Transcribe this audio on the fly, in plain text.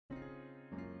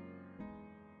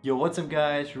Yo, what's up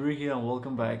guys, Rui here and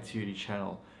welcome back to the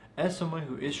channel. As someone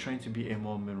who is trying to be a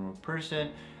more minimal person,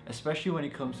 especially when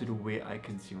it comes to the way I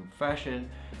consume fashion,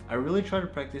 I really try to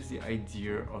practice the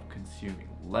idea of consuming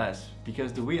less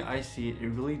because the way I see it, it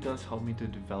really does help me to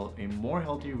develop a more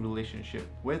healthy relationship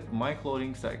with my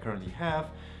clothing that I currently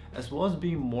have, as well as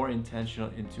being more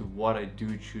intentional into what I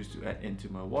do choose to add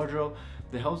into my wardrobe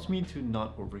that helps me to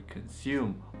not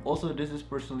overconsume. Also, this is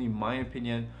personally my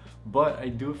opinion, but I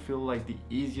do feel like the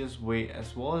easiest way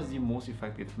as well as the most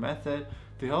effective method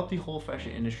to help the whole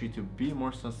fashion industry to be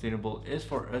more sustainable is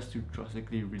for us to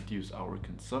drastically reduce our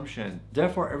consumption.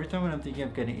 Therefore, every time when I'm thinking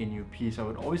of getting a new piece, I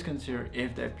would always consider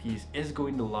if that piece is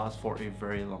going to last for a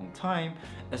very long time,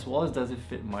 as well as does it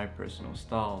fit my personal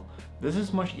style. This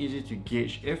is much easier to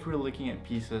gauge if we're looking at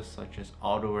pieces such as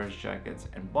outerwear, jackets,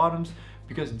 and bottoms,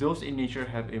 because those in nature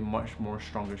have a much more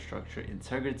stronger structure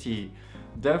integrity.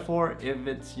 Therefore, if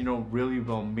it's really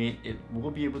well made, it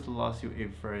will be able to last you a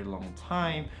very long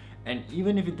time. And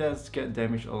even if it does get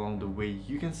damaged along the way,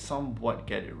 you can somewhat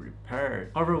get it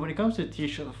repaired. However, when it comes to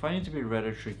t-shirts, I find it to be a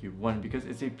rather tricky one because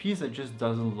it's a piece that just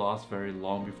doesn't last very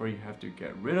long before you have to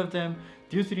get rid of them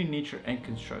due to the nature and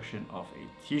construction of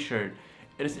a t-shirt.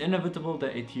 It is inevitable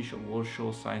that a t-shirt will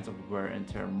show signs of wear and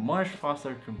tear much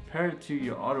faster compared to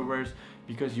your outerwears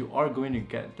because you are going to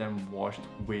get them washed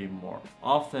way more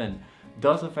often,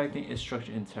 thus affecting its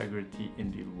structural integrity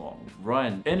in the long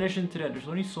run. In addition to that, there's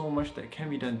only so much that can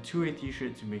be done to a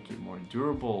t-shirt to make it more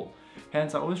durable.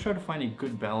 Hence, I always try to find a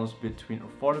good balance between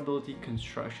affordability,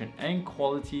 construction, and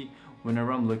quality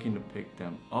whenever I'm looking to pick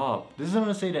them up. This is not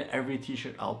to say that every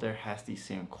t-shirt out there has the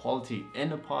same quality. In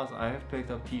the past, I have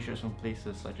picked up t-shirts from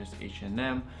places such as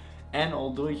H&M, and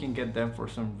although you can get them for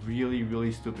some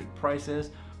really stupid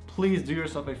prices, please do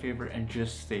yourself a favor and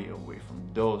just stay away from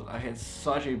those. I had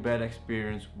such a bad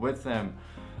experience with them.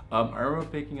 I remember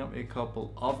picking up a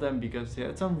couple of them because they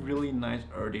had some really nice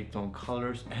earthy tone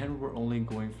colors and were only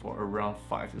going for around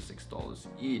 $5 to $6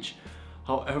 each.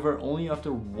 However, only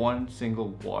after one single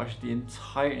wash, the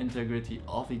entire integrity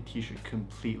of the t-shirt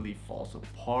completely falls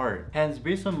apart. Hence,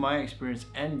 based on my experience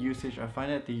and usage, I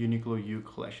find that the Uniqlo U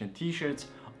collection t-shirts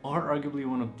are arguably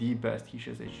one of the best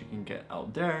t-shirts that you can get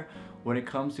out there when it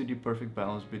comes to the perfect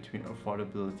balance between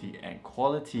affordability and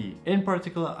quality. In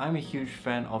particular, I'm a huge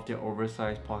fan of their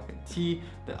oversized pocket tee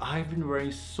that I've been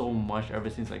wearing so much ever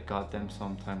since I got them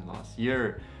sometime last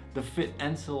year. The fit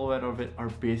and silhouette of it are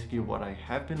basically what I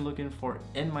have been looking for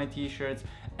in my t-shirts,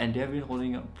 and they have been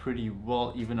holding up pretty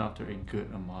well even after a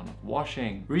good amount of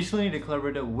washing. Recently, they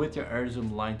collaborated with their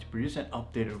Airism line to produce an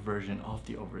updated version of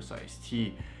the oversized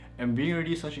tee. And being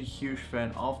already such a huge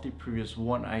fan of the previous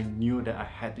one, I knew that I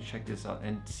had to check this out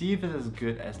and see if it's as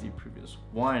good as the previous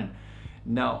one.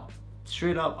 Now,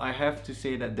 straight up, I have to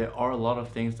say that there are a lot of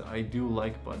things that I do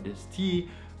like about this tee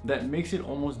that makes it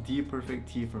almost the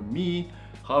perfect tee for me.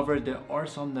 However, there are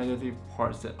some negative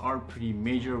parts that are pretty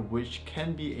major, which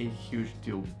can be a huge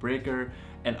deal breaker,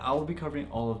 and I will be covering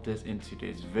all of this in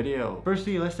today's video.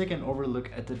 Firstly, let's take an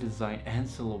overlook at the design and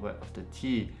silhouette of the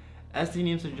tee. As the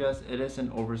name suggests, it is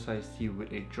an oversized tee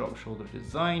with a drop shoulder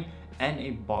design and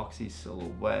a boxy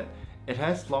silhouette. It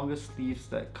has longer sleeves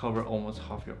that cover almost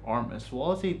half your arm, as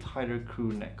well as a tighter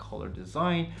crew neck collar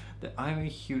design that I'm a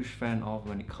huge fan of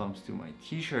when it comes to my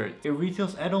t-shirt. It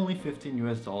retails at only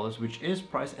 $15 US, which is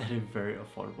priced at a very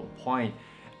affordable point.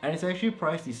 And it's actually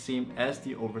priced the same as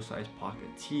the oversized pocket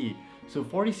tee. So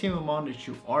for the same amount that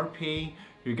you are paying,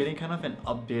 you're getting kind of an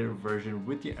updated version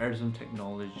with the Airism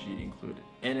technology included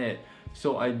in it.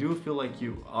 So I do feel like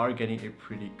you are getting a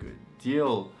pretty good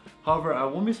deal. However, I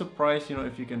won't be surprised,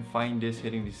 if you can find this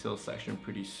hitting the sales section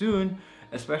pretty soon,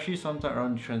 especially sometime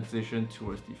around the transition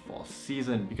towards the fall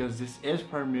season, because this is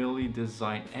primarily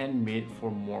designed and made for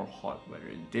more hot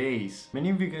weather days. Many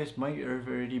of you guys might have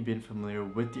already been familiar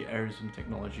with the Airism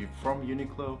technology from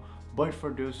Uniqlo, but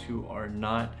for those who are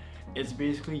not, it's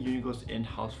basically Uniqlo's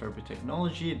in-house fabric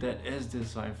technology that is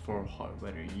designed for hot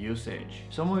weather usage.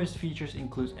 Some of its features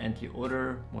include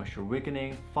anti-odor, moisture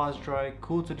wickening, fast dry,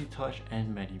 cool to the touch,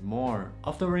 and many more.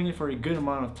 After wearing it for a good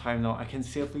amount of time now, I can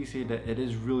safely say that it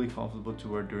is really comfortable to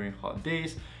wear during hot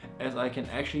days, as I can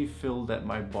actually feel that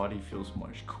my body feels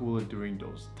much cooler during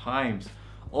those times.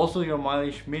 Also, your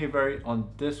mileage may vary on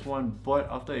this one, but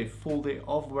after a full day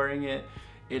of wearing it,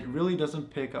 it really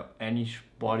doesn't pick up any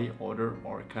body odor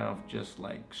or kind of just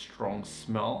like strong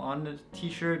smell on the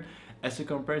t-shirt as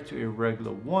compared to a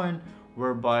regular one,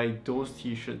 whereby those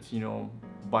t-shirts,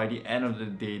 by the end of the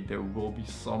day, there will be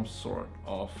some sort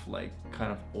of like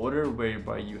kind of odor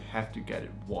whereby you have to get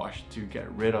it washed to get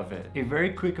rid of it. A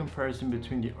very quick comparison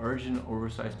between the original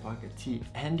oversized pocket tee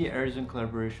and the Airism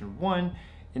collaboration one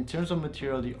In terms of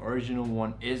material, the original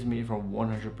one is made from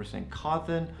 100%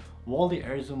 cotton, while the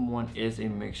Airism one is a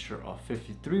mixture of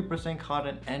 53%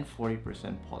 cotton and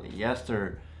 40%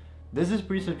 polyester. This is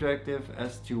pretty subjective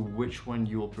as to which one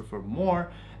you will prefer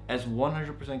more, as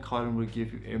 100% cotton will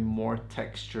give you a more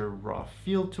texture raw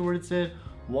feel towards it,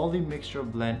 while the mixture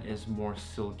blend is more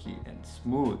silky and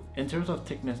smooth. In terms of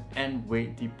thickness and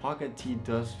weight, the pocket tee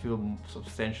does feel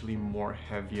substantially more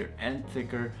heavier and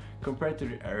thicker compared to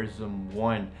the Airism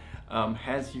one.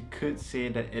 Hence you could say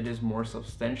that it is more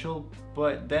substantial,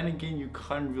 but then again you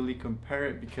can't really compare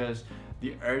it because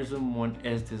the Airism one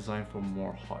is designed for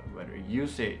more hot weather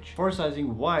usage. For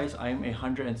sizing wise, I am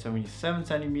 177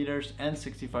 centimeters and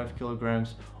 65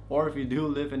 kilograms, or if you do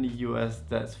live in the US,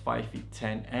 that's 5 feet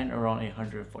 10 and around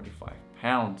 145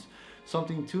 pounds.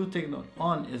 Something to take note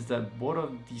on is that both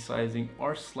of the sizing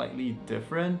are slightly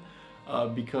different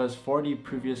because for the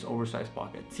previous oversized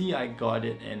pocket tee, I got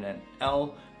it in an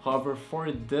L. However,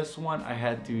 for this one, I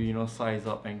had to, size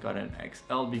up and got an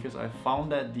XL because I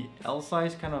found that the L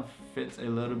size kind of fits a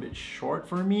little bit short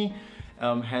for me.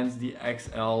 Hence the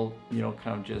XL,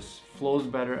 kind of just flows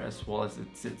better as well as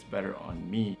it sits better on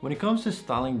me. When it comes to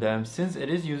styling them, since it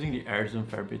is using the Airism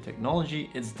fabric technology,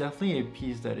 it's definitely a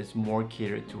piece that is more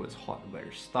catered towards hot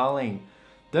weather styling.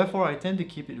 Therefore, I tend to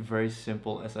keep it very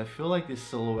simple as I feel like this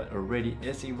silhouette already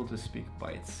is able to speak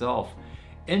by itself.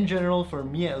 In general, for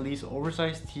me at least,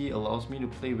 oversized tee allows me to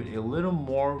play with a little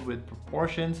more with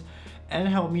proportions and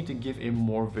help me to give a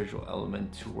more visual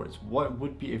element towards what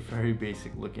would be a very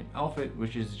basic looking outfit,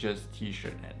 which is just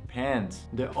t-shirt and pants.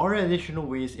 There are additional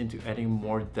ways into adding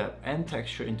more depth and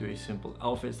texture into a simple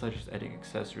outfit, such as adding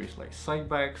accessories like side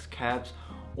bags, caps,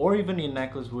 or even a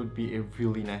necklace would be a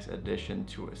really nice addition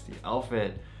towards the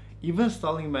outfit. Even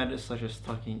styling methods such as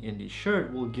tucking in the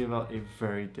shirt will give out a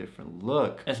very different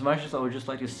look. As much as I would just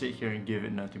like to sit here and give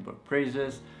it nothing but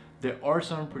praises, there are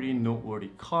some pretty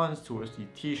noteworthy cons towards the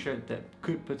t-shirt that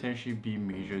could potentially be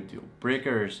major deal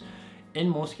breakers. In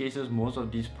most cases, most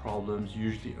of these problems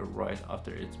usually arise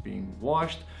after it's being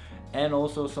washed. And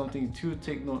also something to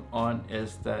take note on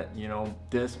is that,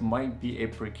 this might be a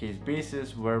per case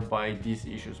basis whereby these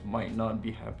issues might not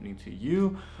be happening to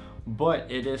you, but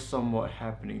it is somewhat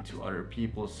happening to other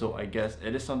people. So I guess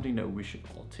it is something that we should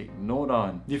all take note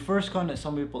on. The first con that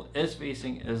some people is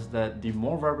facing is that the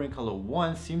more vibrant color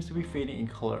one seems to be fading in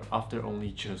color after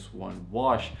only just one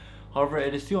wash. However,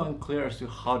 it is still unclear as to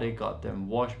how they got them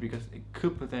washed because it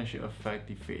could potentially affect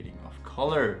the fading of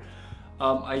color.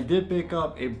 I did pick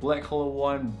up a black color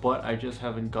one, but I just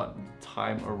haven't gotten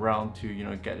time around to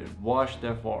get it washed.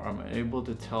 Therefore, I'm unable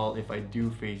to tell if I do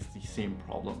face the same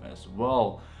problem as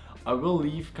well. I will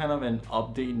leave kind of an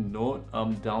update note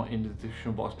down in the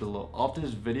description box below of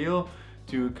this video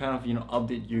to kind of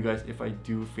update you guys if I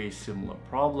do face similar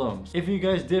problems. If you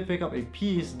guys did pick up a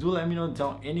piece, do let me know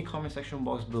down in the comment section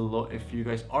box below if you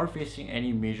guys are facing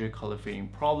any major color fading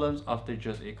problems after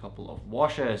just a couple of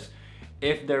washes.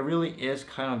 If there really is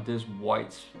kind of this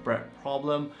widespread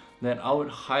problem, then I would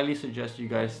highly suggest you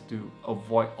guys to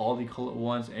avoid all the colored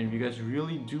ones, and if you guys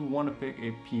really do want to pick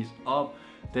a piece up,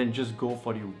 then just go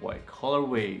for the white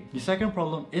colorway. The second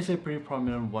problem is a pretty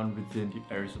prominent one within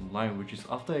the Airism line, which is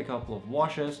after a couple of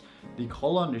washes, the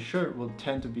collar on the shirt will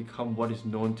tend to become what is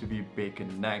known to be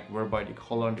bacon neck, whereby the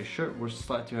collar on the shirt will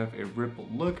start to have a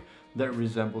rippled look that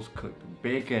resembles cooked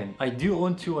bacon. I do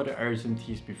own two other Airism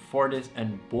tees before this,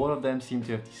 and both of them seem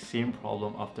to have the same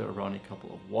problem after around a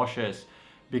couple of washes.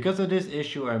 Because of this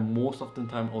issue, I most often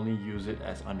time only use it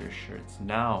as undershirts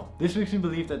now. This makes me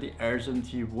believe that the Airism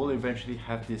tee will eventually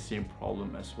have the same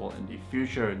problem as well in the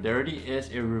future. There already is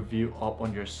a review up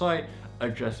on your site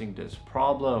addressing this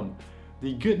problem.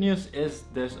 The good news is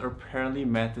there's apparently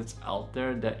methods out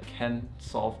there that can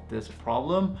solve this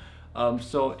problem.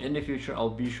 So in the future, I'll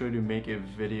be sure to make a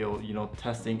video,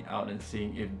 testing out and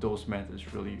seeing if those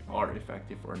methods really are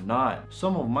effective or not.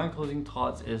 Some of my closing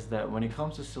thoughts is that when it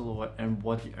comes to silhouette and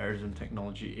what the Airism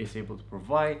technology is able to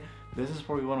provide, this is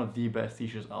probably one of the best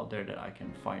t-shirts out there that I can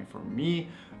find for me,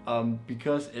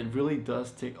 because it really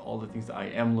does take all the things that I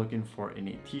am looking for in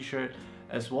a t-shirt,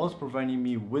 as well as providing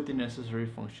me with the necessary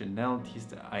functionalities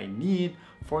that I need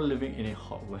for living in a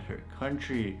hot weather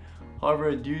country.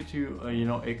 However, due to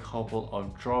a couple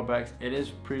of drawbacks, it is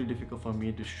pretty difficult for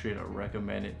me to straight up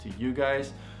recommend it to you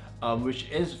guys, which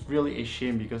is really a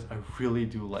shame because I really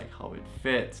do like how it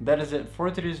fits. That is it for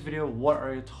today's video. What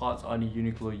are your thoughts on the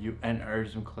Uniqlo U and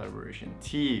Airism collaboration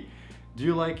tee? Do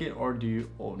you like it or do you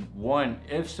own one?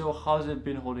 If so, how's it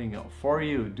been holding up for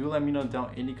you? Do let me know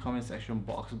down in the comment section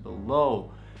box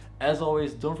below. As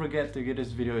always, don't forget to give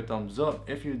this video a thumbs up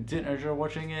if you did enjoy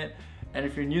watching it, And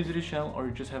if you're new to this channel or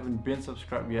you just haven't been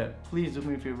subscribed yet, please do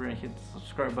me a favor and hit the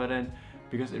subscribe button,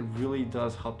 because it really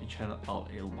does help the channel out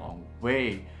a long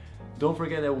way. Don't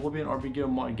forget there will be an RB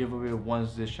giveaway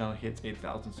once this channel hits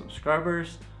 8,000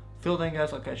 subscribers. Till then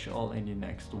guys, I'll catch you all in the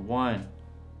next one.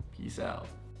 Peace out.